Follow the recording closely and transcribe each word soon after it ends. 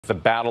The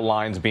battle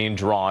lines being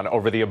drawn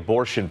over the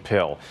abortion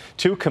pill.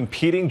 Two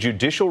competing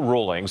judicial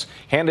rulings,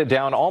 handed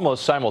down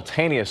almost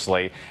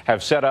simultaneously,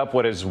 have set up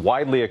what is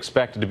widely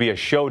expected to be a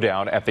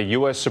showdown at the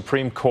U.S.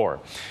 Supreme Court.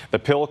 The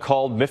pill,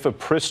 called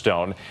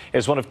Mifepristone,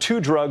 is one of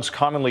two drugs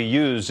commonly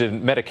used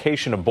in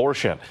medication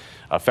abortion.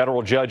 A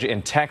federal judge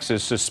in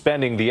Texas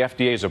suspending the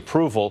FDA's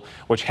approval,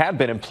 which had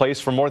been in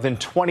place for more than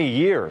 20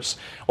 years,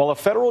 while a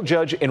federal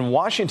judge in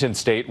Washington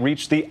state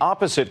reached the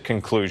opposite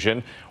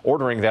conclusion,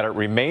 ordering that it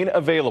remain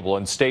available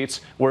in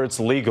states where it's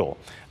legal.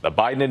 The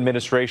Biden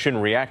administration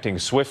reacting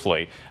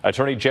swiftly.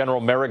 Attorney General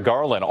Merrick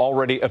Garland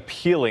already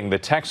appealing the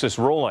Texas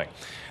ruling.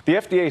 The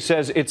FDA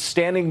says it's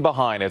standing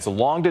behind its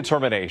long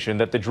determination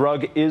that the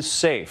drug is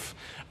safe.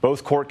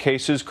 Both court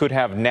cases could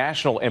have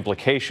national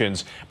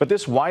implications, but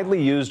this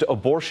widely used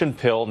abortion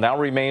pill now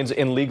remains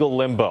in legal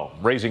limbo,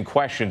 raising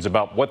questions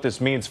about what this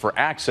means for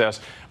access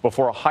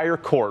before a higher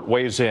court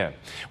weighs in.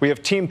 We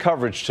have team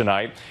coverage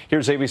tonight.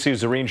 Here's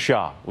ABC's Zareen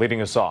Shah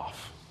leading us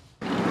off.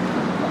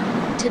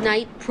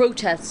 Tonight,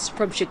 protests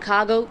from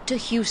Chicago to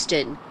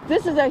Houston.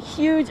 This is a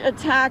huge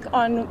attack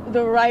on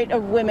the right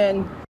of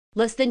women.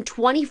 Less than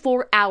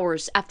 24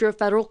 hours after a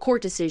federal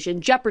court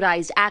decision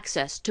jeopardized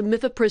access to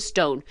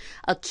Mifepristone,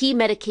 a key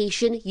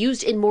medication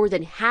used in more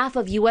than half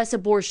of U.S.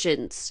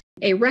 abortions.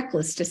 A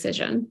reckless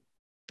decision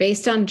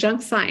based on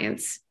junk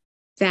science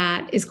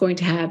that is going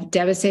to have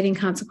devastating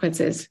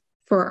consequences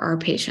for our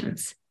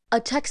patients. A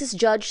Texas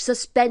judge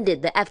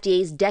suspended the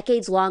FDA's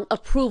decades-long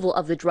approval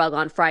of the drug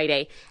on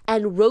Friday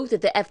and wrote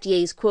that the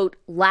FDA's, quote,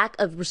 lack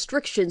of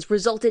restrictions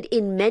resulted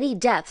in many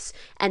deaths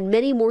and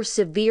many more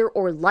severe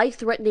or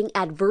life-threatening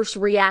adverse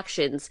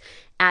reactions,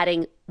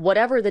 adding,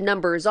 whatever the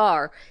numbers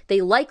are, they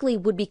likely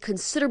would be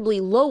considerably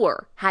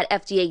lower had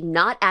FDA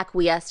not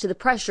acquiesced to the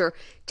pressure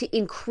to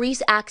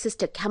increase access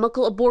to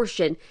chemical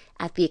abortion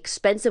at the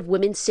expense of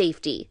women's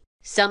safety.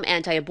 Some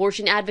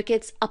anti-abortion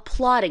advocates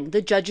applauding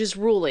the judge's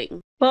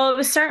ruling. Well, it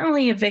was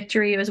certainly a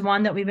victory. It was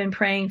one that we've been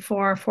praying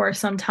for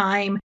some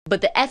time.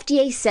 But the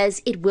FDA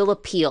says it will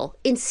appeal,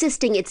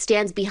 insisting it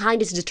stands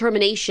behind its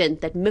determination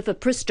that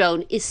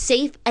Mifepristone is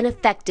safe and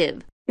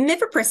effective.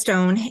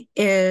 Mifepristone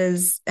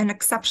is an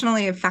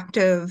exceptionally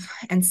effective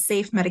and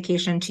safe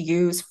medication to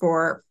use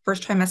for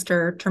first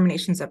trimester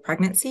terminations of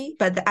pregnancy,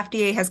 but the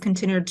FDA has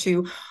continued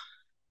to,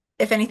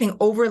 if anything,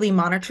 overly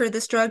monitor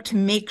this drug to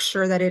make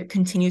sure that it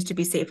continues to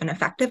be safe and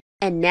effective.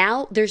 And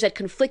now there's a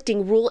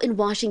conflicting rule in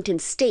Washington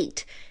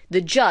state.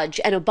 The judge,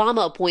 an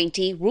Obama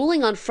appointee,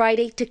 ruling on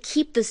Friday to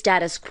keep the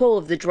status quo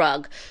of the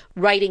drug,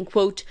 writing,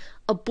 quote,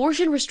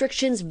 abortion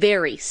restrictions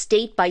vary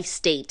state by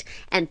state,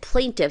 and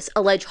plaintiffs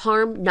allege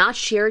harm not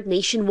shared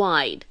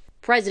nationwide.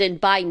 President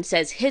Biden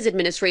says his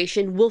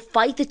administration will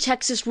fight the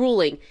Texas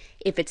ruling.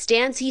 If it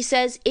stands, he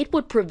says, it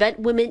would prevent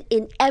women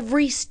in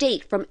every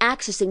state from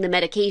accessing the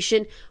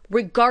medication,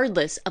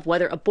 regardless of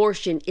whether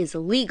abortion is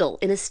legal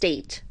in a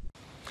state.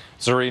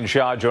 Zareen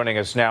Shah joining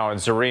us now. And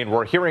Zareen,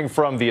 we're hearing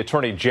from the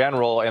Attorney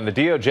General and the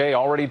DOJ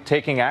already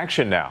taking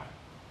action now.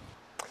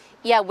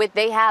 Yeah,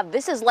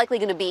 this is likely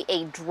going to be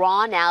a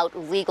drawn-out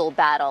legal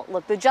battle.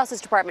 Look, the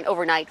Justice Department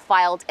overnight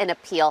filed an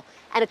appeal,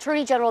 and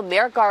Attorney General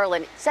Merrick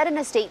Garland said in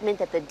a statement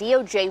that the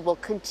DOJ will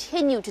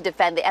continue to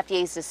defend the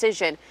FDA's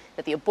decision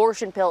that the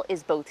abortion pill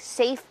is both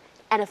safe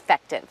and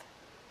effective.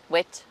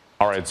 Whit?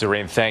 All right,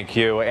 Zareen, thank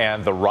you.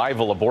 And the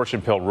rival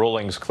abortion pill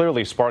rulings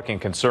clearly sparking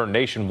concern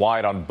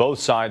nationwide on both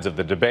sides of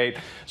the debate.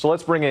 So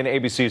let's bring in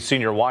ABC's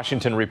senior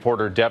Washington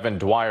reporter, Devin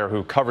Dwyer,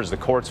 who covers the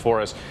courts for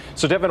us.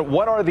 So, Devin,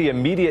 what are the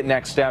immediate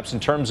next steps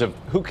in terms of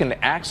who can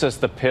access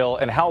the pill,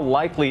 and how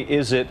likely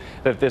is it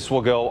that this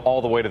will go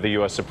all the way to the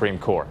U.S. Supreme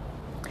Court?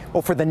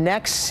 Well, for the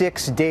next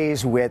 6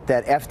 days,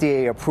 that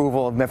FDA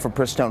approval of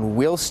Mifepristone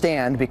will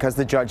stand because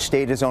the judge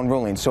stayed his own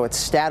ruling. So it's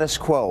status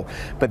quo.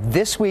 But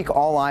this week,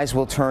 all eyes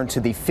will turn to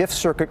the Fifth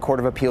Circuit Court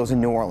of Appeals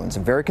in New Orleans, a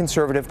very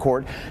conservative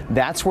court.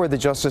 That's where the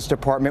Justice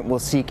Department will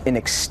seek an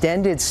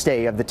extended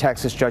stay of the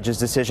Texas judge's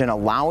decision,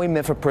 allowing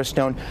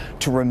Mifepristone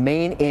to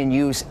remain in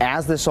use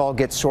as this all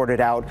gets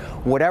sorted out.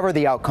 Whatever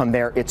the outcome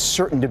there, it's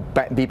certain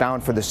to be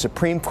bound for the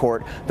Supreme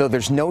Court, though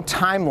there's no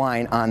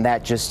timeline on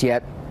that just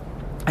yet.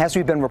 As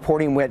we've been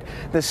reporting,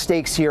 the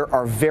stakes here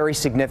are very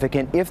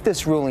significant. If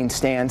this ruling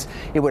stands,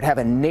 it would have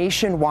a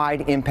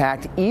nationwide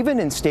impact, even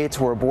in states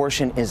where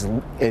abortion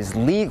is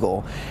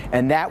legal,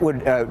 and that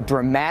would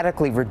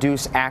dramatically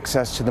reduce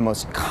access to the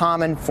most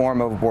common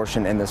form of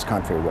abortion in this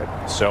country.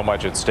 So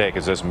much at stake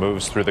as this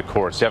moves through the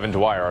courts. Devin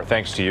Dwyer, our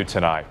thanks to you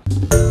tonight.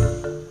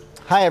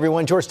 Hi,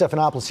 everyone. George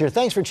Stephanopoulos here.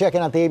 Thanks for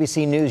checking out the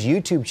ABC News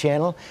YouTube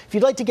channel. If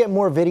you'd like to get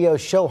more videos,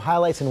 show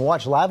highlights, and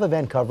watch live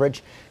event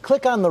coverage,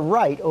 click on the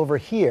right over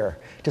here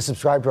to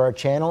subscribe to our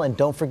channel. And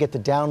don't forget to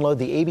download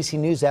the ABC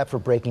News app for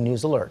breaking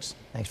news alerts.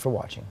 Thanks for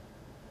watching.